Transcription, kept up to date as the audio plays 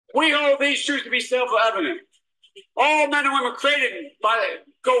We hold these truths to be self-evident. All men and women created by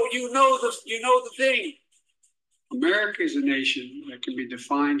go. You know the thing. America is a nation that can be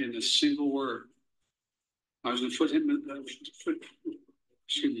defined in a single word. I was in the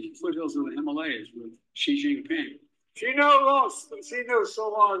foothills of the Himalayas with Xi Jinping. She knows so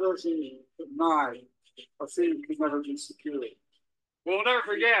long ago she denied a thing could never be secured. We'll never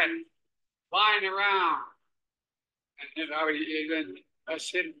forget lying around, and then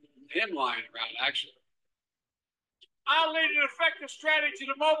us him lying around actually. I'll lead an effective strategy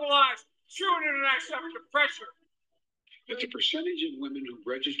to mobilize true international pressure. That the percentage of women who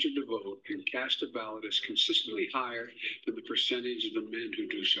register to vote and cast a ballot is consistently higher than the percentage of the men who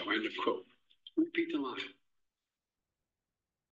do so. End of quote. Repeat the line.